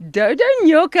Dodo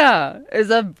Nyoka is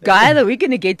a guy that we're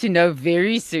going to get to know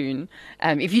very soon.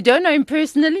 If you don't know him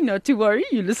personally, not to worry.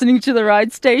 You're listening to the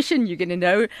right station. You're going to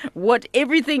know what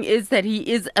everything is that he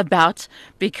is about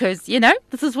because,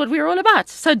 this is what we're all about.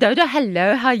 So, Dodo,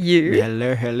 hello. How are you?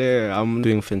 Hello. I'm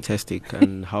doing fantastic.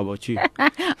 And how about you?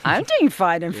 I'm doing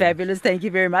fine and fabulous. Thank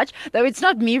you very much. Though it's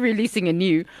not me releasing a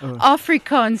new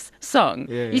Afrikaans song.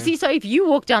 You see, so if you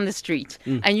walk down the street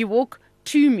and you walk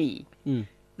to me,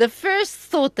 the first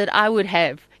thought that I would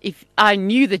have if I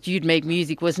knew that you'd make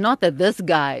music was not that this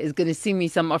guy is going to sing me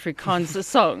some Afrikaans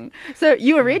song. So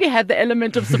you already had the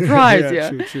element of surprise.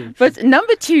 True. But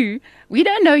number two, we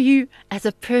don't know you as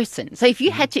a person. So if you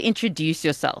had to introduce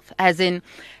yourself as in,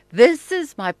 this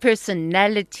is my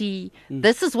personality,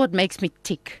 this is what makes me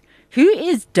tick. Who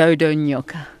is Dodo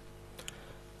Nyoka?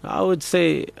 I would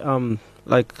say,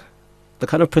 like, the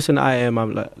kind of person I am,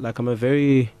 I'm a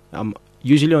very...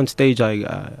 usually on stage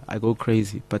I go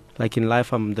crazy, but like in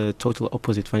life I'm the total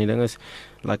opposite. Funny thing is,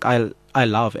 like I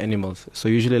love animals, so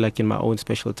usually like in my own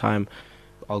special time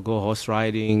I'll go horse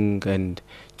riding and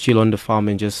chill on the farm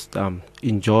and just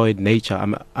enjoy nature.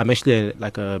 I'm actually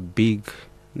like a big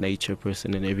nature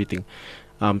person and everything.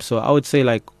 So I would say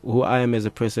like who I am as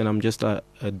a person, I'm just a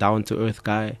down to earth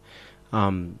guy.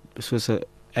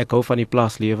 Ek hou van die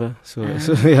plaas lewe. So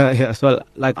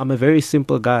like I'm a very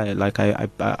simple guy. Like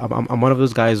I'm one of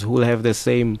those guys who will have the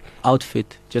same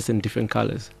outfit just in different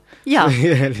colors. Yeah,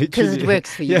 because it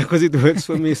works for you. Yeah, because it works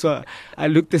for me. So I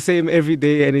look the same every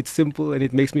day, and it's simple, and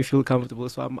it makes me feel comfortable.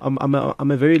 So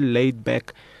I'm a very laid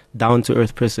back, down to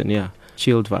earth person. Yeah,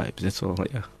 chilled vibes. That's all.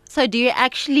 Yeah. So do you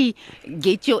actually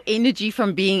get your energy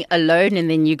from being alone, and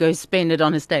then you go spend it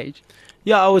on a stage?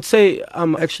 Yeah, I would say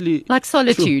actually... Like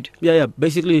solitude. True. Yeah,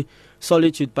 basically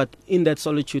solitude. But in that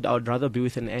solitude, I would rather be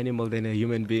with an animal than a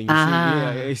human being.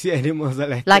 You see animals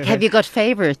are like... have you got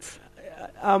favorites?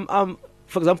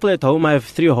 For example, at home, I have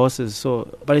 3 horses.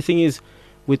 But the thing is,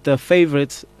 with the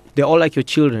favorites, they're all like your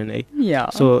children, eh? Yeah.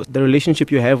 So the relationship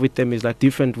you have with them is like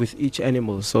different with each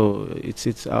animal. So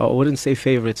it's I wouldn't say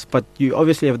favorites, but you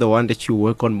obviously have the one that you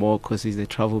work on more because he's the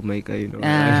troublemaker,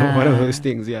 one of those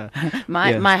things. Yeah.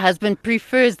 My husband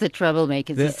prefers the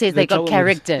troublemakers. He says they got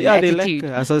character, attitude.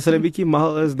 As a bietjie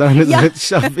mal is, dan is dit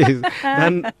sharp is.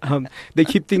 Then they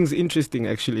keep things interesting,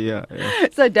 actually. Yeah.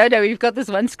 So Dodo, we've got this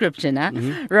one scripture now,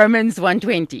 Romans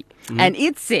 1:20, and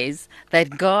it says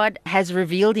that God has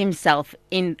revealed Himself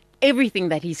in everything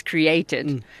that He's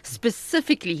created.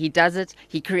 Specifically, He does it.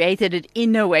 He created it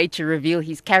in a way to reveal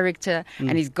His character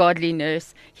and His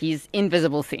godliness, His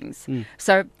invisible things.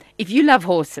 So if you love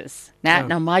horses,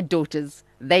 now my daughters,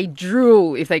 they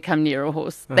drool if they come near a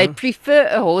horse. They prefer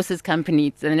a horse's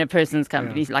company than a person's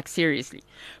company, like seriously.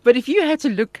 But if you had to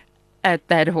look at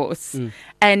that horse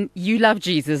and you love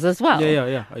Jesus as well.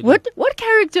 Yeah. I do. What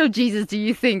character of Jesus do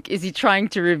you think is He trying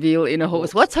to reveal in a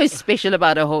horse? What's so special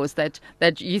about a horse that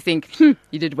you think you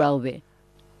did well there?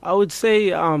 I would say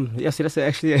yes,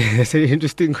 that's an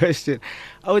interesting question.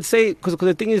 I would say because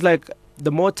the thing is like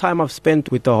the more time I've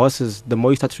spent with the horses, the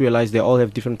more you start to realize they all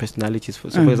have different personalities. So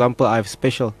for example, I have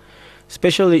Special.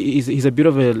 Special he's a bit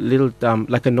of a little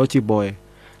like a naughty boy.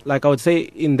 Like I would say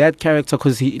in that character,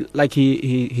 because he's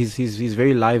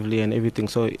very lively and everything.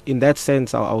 So in that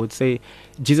sense, I would say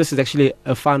Jesus is actually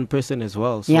a fun person as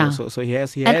well. So he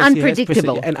has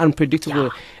unpredictable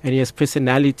and he has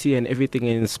personality and everything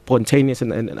and spontaneous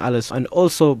and alles. And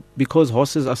also because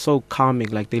horses are so calming,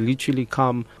 like they literally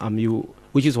calm you,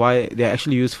 which is why they're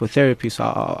actually used for therapy. So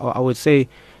I would say.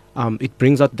 It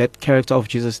brings out that character of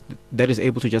Jesus that is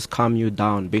able to just calm you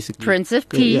down, basically. Prince of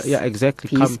Peace. Yeah, exactly.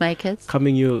 Peacemakers.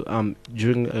 Calming you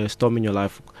during a storm in your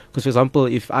life. Because, for example,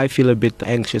 if I feel a bit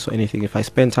anxious or anything, if I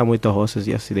spend time with the horses,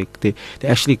 they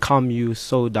actually calm you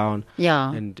so down.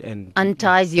 Yeah. And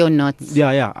unties your knots.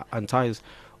 Yeah, unties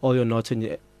all your knots.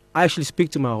 And I actually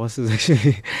speak to my horses,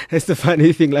 actually. That's the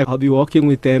funny thing. Like, I'll be walking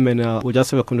with them and we'll just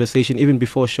have a conversation, even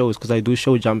before shows, because I do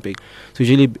show jumping. So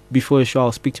usually before a show,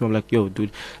 I'll speak to them. I'm like, yo,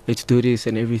 dude, let's do this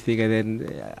and everything. And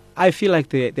then I feel like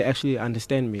they actually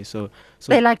understand me. So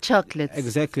they like chocolates.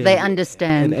 Exactly. They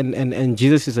understand. And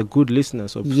Jesus is a good listener.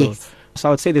 So I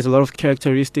would say there's a lot of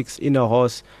characteristics in a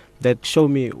horse that show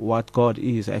me what God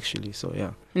is, actually. So,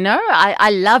 yeah. No,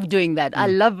 I love doing that. I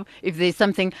love if there's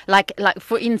something like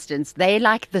for instance, they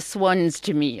like the swans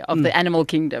to me of the animal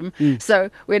kingdom. So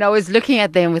when I was looking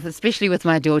at them especially with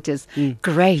my daughters,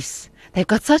 grace. They've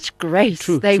got such grace.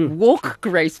 They walk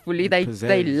gracefully.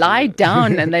 They lie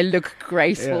down and they look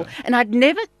graceful. And I'd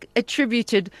never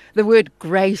attributed the word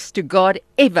grace to God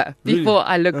ever before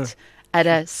I looked at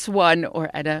a swan or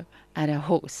at a at a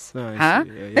horse. No, I Huh? see.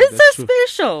 Yeah, It's that's so true.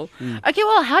 special. Okay,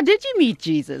 well, how did you meet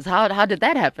Jesus? How did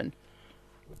that happen?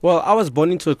 Well, I was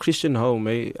born into a Christian home,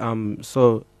 eh?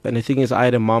 So, and the thing is, I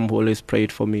had a mom who always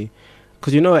prayed for me.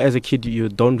 Because, as a kid, you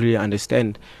don't really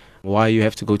understand why you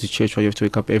have to go to church, why you have to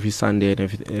wake up every Sunday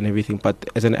and everything. But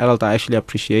as an adult, I actually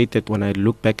appreciate it when I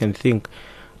look back and think,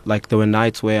 like, there were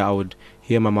nights where I would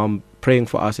hear my mom praying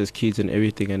for us as kids and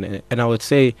everything. And I would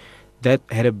say that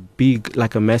had a big,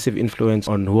 like a massive influence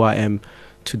on who I am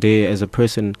today as a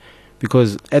person.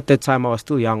 Because at that time I was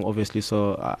still young, obviously,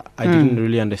 so I didn't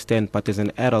really understand. But as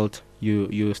an adult,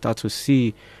 you start to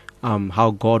see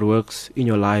how God works in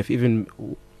your life. Even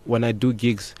when I do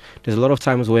gigs, there's a lot of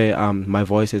times where my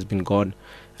voice has been gone.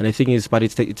 And the thing is, but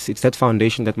it's that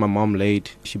foundation that my mom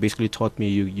laid. She basically taught me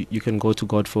you can go to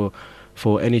God for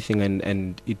anything,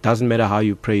 and it doesn't matter how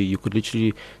you pray. You could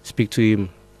literally speak to Him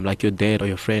like your dad or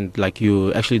your friend. Like,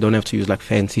 you actually don't have to use like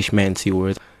fancy schmancy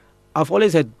words. I've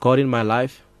always had God in my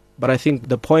life. But I think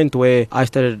the point where I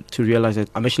started to realize that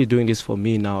I'm actually doing this for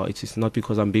me now, it's not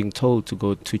because I'm being told to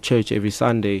go to church every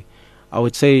Sunday. I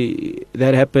would say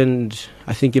that happened,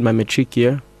 I think, in my matric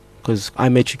year, because I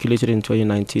matriculated in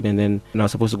 2019, and then I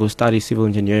was supposed to go study civil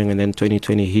engineering, and then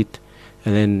 2020 hit.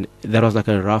 And then that was like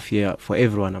a rough year for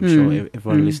everyone. I'm sure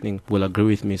everyone listening will agree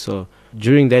with me. So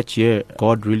during that year,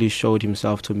 God really showed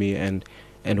Himself to me and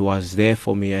was there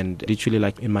for me. And literally,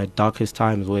 like, in my darkest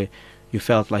times where you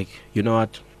felt like, you know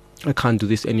what, I can't do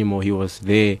this anymore, He was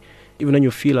there. Even when you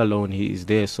feel alone, He is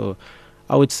there. So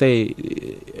I would say,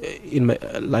 in my,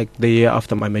 like, the year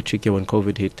after my matric year when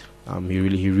COVID hit,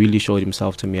 He really showed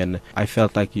Himself to me, and I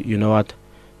felt like, you know what,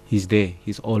 He's there.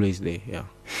 He's always there. Yeah.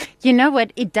 You know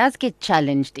what? It does get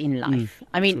challenged in life.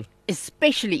 I mean,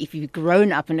 especially if you've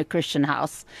grown up in a Christian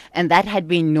house and that had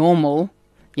been normal,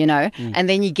 and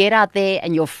then you get out there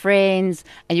and your friends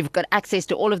and you've got access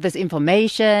to all of this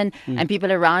information and people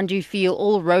around you feel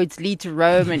all roads lead to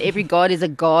Rome and every God is a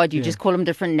God. You just call them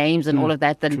different names and all of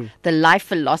that. The life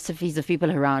philosophies of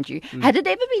people around you. Had it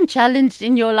ever been challenged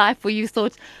in your life where you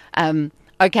thought,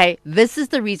 okay, this is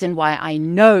the reason why I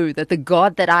know that the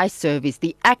God that I serve is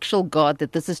the actual God,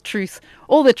 that this is truth,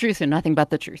 all the truth and nothing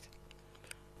but the truth?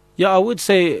 Yeah, I would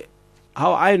say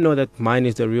how I know that mine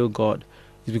is the real God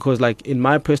is because, like, in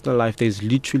my personal life, there's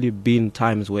literally been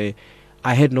times where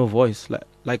I had no voice.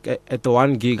 Like at the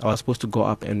one gig, I was supposed to go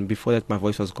up, and before that, my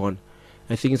voice was gone.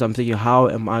 I'm thinking, how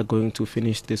am I going to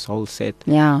finish this whole set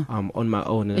on my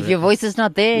own? And if your voice is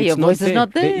not there, your voice is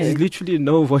not there. There is literally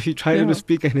no voice. You try to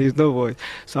speak and there's no voice.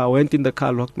 So I went in the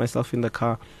car, locked myself in the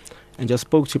car, and just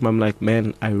spoke to Him. I'm like,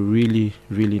 man, I really,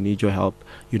 really need your help.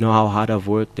 You know how hard I've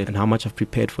worked and how much I've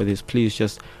prepared for this.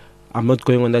 Please I'm not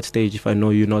going on that stage if I know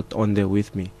you're not on there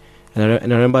with me. And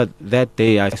I remember that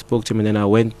day I spoke to Him, and then I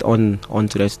went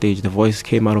onto that stage. The voice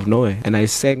came out of nowhere, and I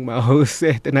sang my whole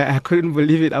set, and I couldn't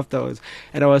believe it afterwards.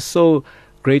 And I was so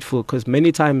grateful because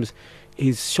many times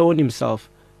He's shown Himself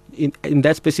in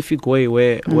that specific way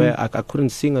where I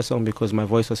couldn't sing a song because my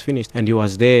voice was finished, and He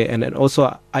was there. And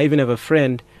also, I even have a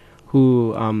friend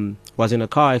who was in a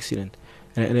car accident.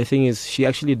 And the thing is, she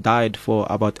actually died for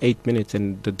about 8 minutes,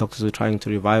 and the doctors were trying to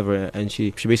revive her, and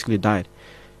she basically died.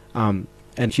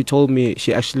 And she told me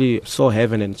she actually saw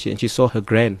heaven, and she saw her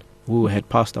grand who had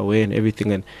passed away and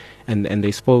everything, and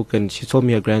they spoke, and she told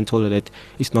me her grand told her that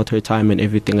it's not her time and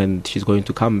everything, and she's going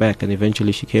to come back, and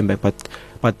eventually she came back.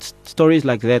 But stories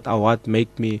like that are what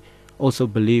make me also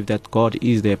believe that God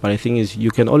is there. But the thing is,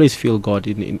 you can always feel God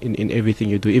in everything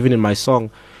you do, even in my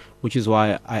song, which is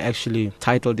why I actually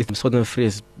titled it Southern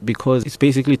Phrase, because it's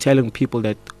basically telling people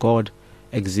that God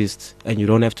exists and you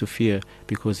don't have to fear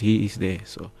because He is there.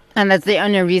 So. And that's the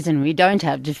only reason we don't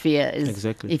have to fear is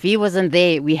Exactly. If He wasn't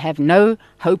there, we have no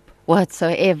hope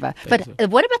whatsoever. But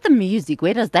what about the music?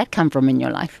 Where does that come from in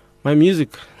your life? My music.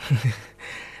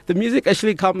 The music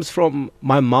actually comes from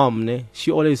my mom. Ne? She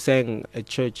always sang at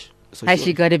church. So Has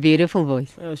she got a beautiful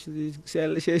voice? She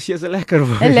has a lekker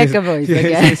voice. A lekker voice, okay.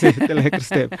 Yes, the lekker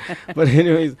step. But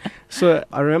anyways, so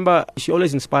I remember she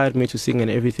always inspired me to sing and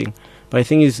everything. But the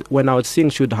thing is, when I would sing,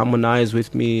 she would harmonize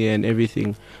with me and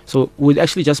everything. So we'd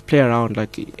actually just play around,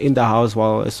 like in the house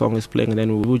while a song is playing, and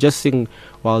then we would just sing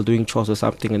while doing chores or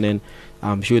something, and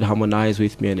then she would harmonize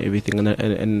with me and everything.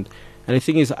 And the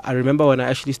thing is, I remember when I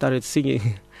actually started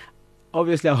singing,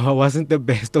 obviously I wasn't the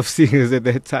best of singers at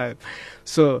that time.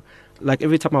 So, like,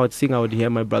 every time I would sing, I would hear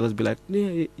my brothers be like,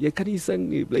 "Yeah, you can't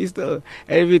sing, play still,"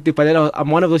 everything. But then I'm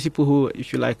one of those people who,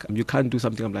 if you like, you can't do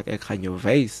something, I'm like, "I can't your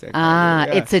face."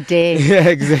 It's a day. Yeah,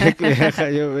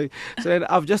 exactly. So then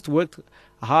I've just worked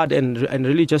hard and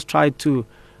really just tried to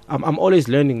I'm always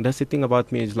learning. That's the thing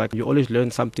about me. It's like you always learn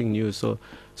something new. So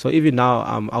even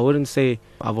now, I wouldn't say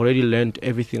I've already learned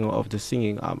everything of the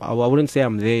singing. I wouldn't say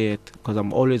I'm there yet, because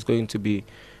I'm always going to be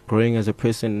growing as a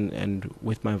person and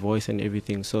with my voice and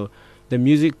everything. So the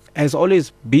music has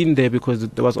always been there, because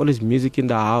there was always music in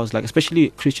the house, like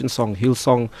especially Christian song,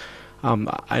 Hillsong.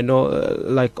 I know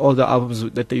like all the albums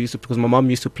that they used to, because my mom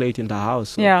used to play it in the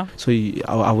house. So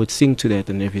I would sing to that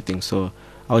and everything. So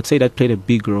I would say that played a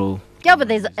big role. Yeah, but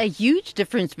there's a huge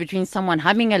difference between someone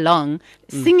humming along,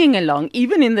 singing along,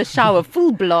 even in the shower,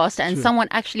 full blast, and someone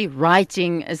actually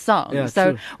writing a song. Yeah,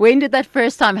 so true. when did that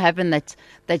first time happen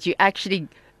that you actually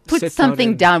put Sit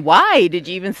something down? Why did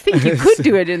you even think you could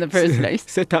do it in the first place?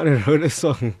 Sat down and wrote a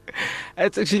song.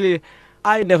 It's actually,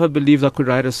 I never believed I could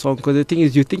write a song, because the thing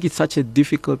is, you think it's such a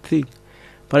difficult thing.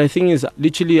 But the thing is,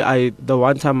 literally, the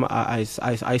one time I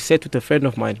sat with a friend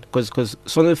of mine, because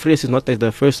Son of Phrase is not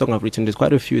the first song I've written. There's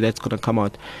quite a few that's going to come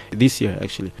out this year,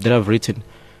 actually, that I've written.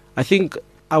 I think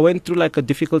I went through like a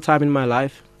difficult time in my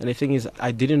life, and the thing is,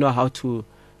 I didn't know how to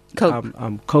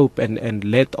cope and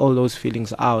let all those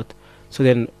feelings out. So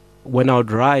then when I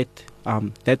would write,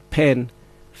 that pen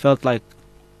felt like,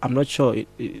 I'm not sure,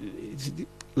 it's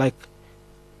like,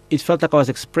 it felt like I was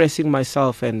expressing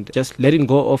myself and just letting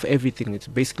go of everything. It's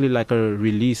basically like a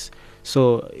release.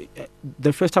 So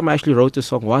the first time I actually wrote a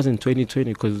song was in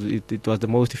 2020, because it was the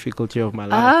most difficult year of my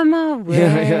life. Oh, my word.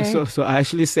 Yeah. So I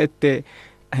actually sat there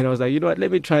and I was like, you know what, let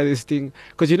me try this thing.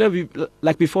 Because,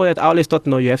 like before that, I always thought,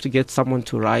 no, you have to get someone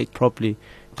to write properly.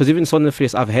 Because even Son of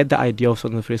Phrase, I've had the idea of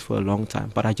Son of Phrase for a long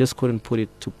time, but I just couldn't put it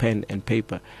to pen and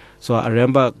paper. So I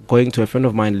remember going to a friend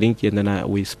of mine, Linky, and then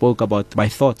we spoke about my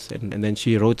thoughts, and then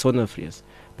she wrote Son of Phrase.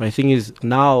 But the thing is,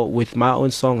 now with my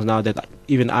own songs, now that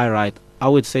even I write, I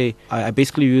would say I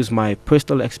basically use my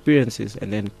personal experiences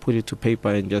and then put it to paper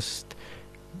and just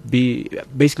be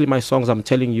basically my songs. I'm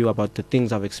telling you about the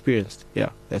things I've experienced. Yeah,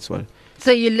 that's what.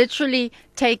 So you're literally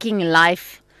taking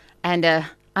life and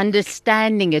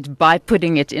understanding it by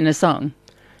putting it in a song.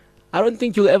 I don't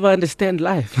think you'll ever understand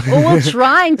life. Or well,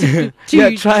 trying to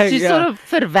sort of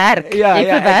verwerk.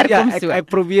 Ek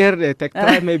probeer dit. Ek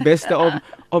try my beste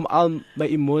om al my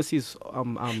emoties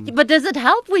But does it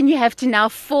help when you have to now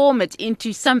form it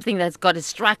into something that's got a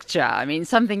structure? I mean,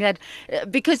 something that,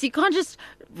 because you can't just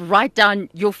write down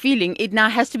your feeling. It now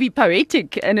has to be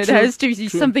poetic, and it has to be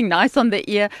something nice on the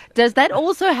ear. Does that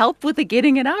also help with the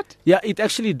getting it out? Yeah, it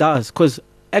actually does, because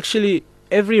actually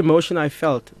every emotion I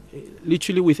felt,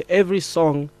 literally with every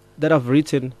song that I've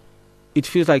written, it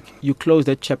feels like you close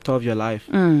that chapter of your life.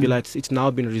 Be like, it's now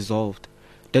been resolved.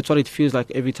 That's what it feels like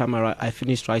every time I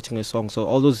finished writing a song. So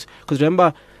all those, because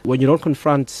remember, when you don't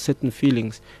confront certain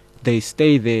feelings, they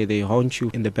stay there, they haunt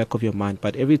you in the back of your mind.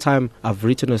 But every time I've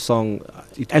written a song,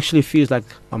 it actually feels like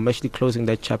I'm actually closing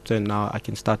that chapter, and now I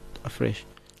can start afresh.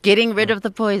 Getting rid of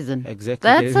the poison. Exactly.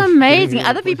 That's amazing.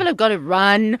 Other people have got to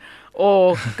run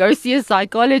or go see a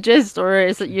psychologist,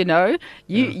 or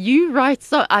you write.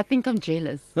 So I think I'm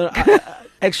jealous. No,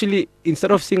 actually, instead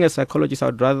of seeing a psychologist,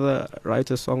 I'd rather write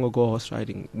a song or go horse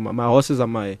riding. My horses are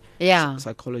my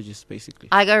psychologists, basically.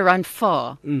 I go run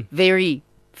far, very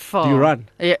far. Do you run?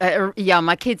 Yeah,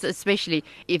 my kids especially.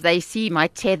 If they see my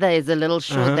tether is a little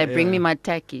short, they bring me my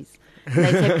tackies.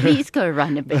 They say, please go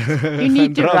run a bit. You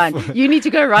need to run. You need to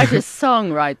go write a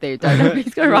song right there, Dodo.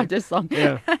 Please go write a song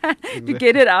to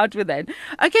get it out with that.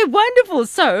 Okay, wonderful.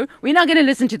 So we're now going to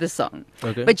listen to the song.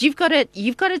 Okay. But you've got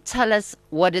to tell us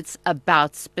what it's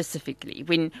about specifically.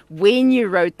 When you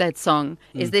wrote that song,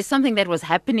 is there something that was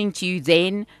happening to you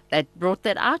then that brought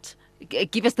that out?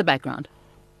 Give us the background.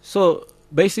 So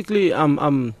basically,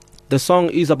 the song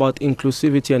is about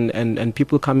inclusivity and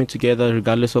people coming together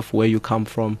regardless of where you come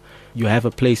from. You have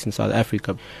a place in South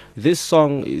Africa. This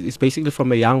song is basically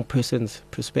from a young person's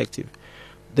perspective.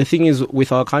 The thing is,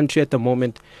 with our country at the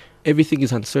moment, everything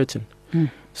is uncertain.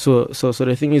 So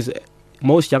the thing is,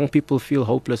 most young people feel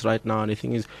hopeless right now. And the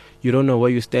thing is, you don't know where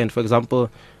you stand. For example,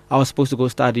 I was supposed to go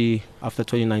study after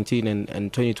 2019 and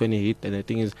 2020 hit. And the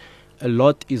thing is, a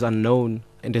lot is unknown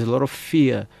and there's a lot of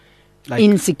fear. Like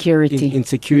insecurity. And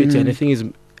the thing is,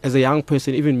 as a young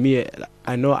person, even me,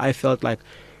 I know I felt like,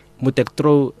 moet ek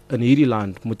trou in hierdie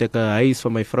land, moet ek 'n huis vir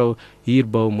my vrou hier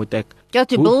bou, moet ek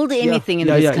to build anything in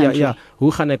this country. Hoe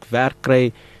gaan ek werk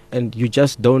kry? And you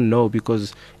just don't know,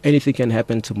 because anything can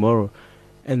happen tomorrow.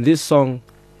 And this song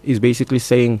is basically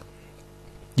saying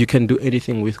you can do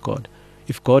anything with God.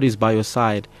 If God is by your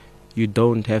side, you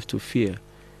don't have to fear.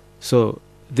 So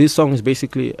this song is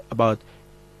basically about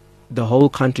the whole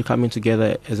country coming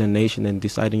together as a nation and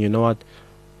deciding, you know what,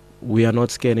 we are not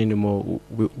scared anymore.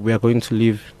 We are going to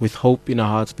live with hope in our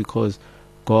hearts because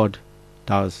God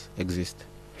does exist.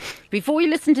 Before we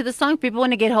listen to the song, people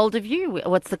want to get hold of you.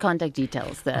 What's the contact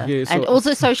details there? Okay, so and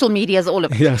also social medias, all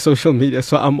of it. Yeah, social media.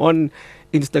 So I'm on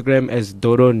Instagram as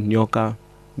Dodo Nyoka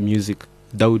Music.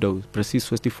 Dodo, precies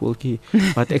zoals die voeltjie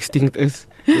wat extinct is.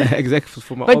 Like, exactly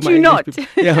for my, But all my you're English not. people.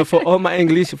 Yeah, for all my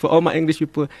English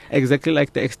people, exactly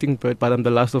like the extinct bird, but I'm the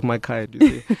last of my kind.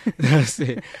 You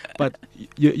see. But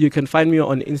you can find me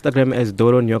on Instagram as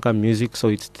Dodo Nyoka Music. So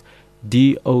it's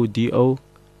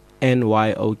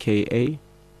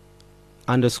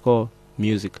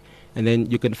DODONYOKA_music. And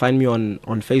then you can find me on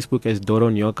Facebook as Dodo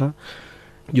Nyoka.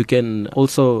 You can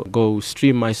also go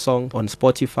stream my song on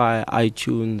Spotify,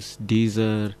 iTunes,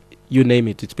 Deezer, you name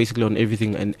it. It's basically on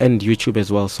everything, and YouTube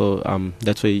as well. So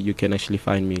that's where you can actually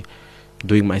find me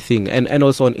doing my thing. And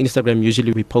also on Instagram,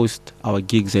 usually we post our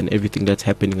gigs and everything that's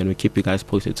happening, and we keep you guys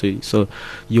posted. So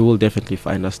you will definitely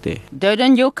find us there. Dodo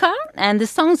Nyoka, and the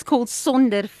song's called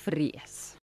Sonder Vrees.